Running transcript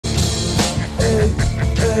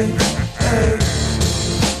hey,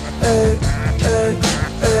 hey, hey,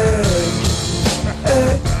 hey,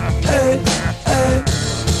 hey, hey, hey.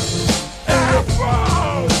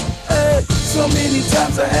 So many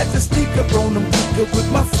times I had to sneak up on them quicker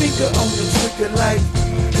with my finger on the trigger like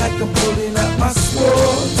I'm pulling out my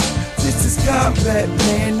sword. This is combat,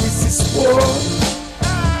 man, this is war.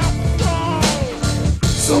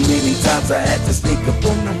 So many times I had to sneak up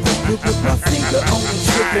on them quicker with my finger on the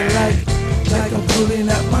trigger like I'm pulling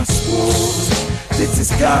out my sword. This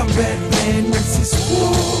is combat, man, this is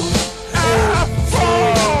war.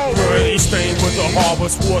 Brain stained with the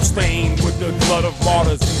harvest, war stained with the blood of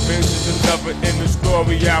martyrs. Vengeance is never in the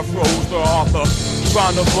story. Afro's the author,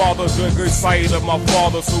 trying to bother the good sight of my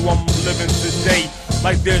father. So I'm living today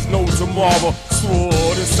like there's no tomorrow.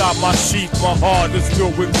 Sword inside my sheath, my heart is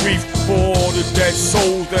filled with grief for all the dead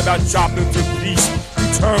souls that I chopped into peace.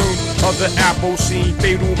 Return of the Afro scene,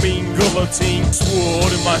 fatal mean guillotine.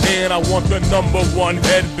 Sword in my hand, I want the #1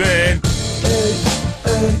 headband. Hey,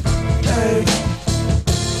 hey, hey,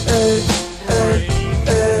 hey, hey, hey,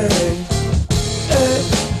 hey, hey,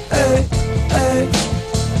 hey, hey,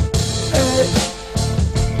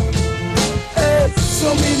 hey. So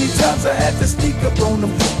many times I had to sneak up on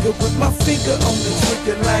them quicker with my finger on the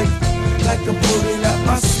trigger like I'm pulling out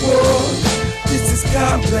my sword. This is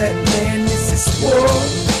combat, man, this is war.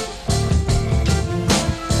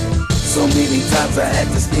 So many times I had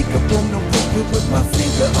to sneak up on them quicker with my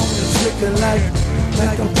finger on the trigger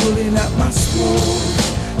like I'm pulling out my sword.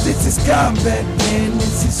 This is combat, man,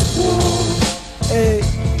 this is war. Hey.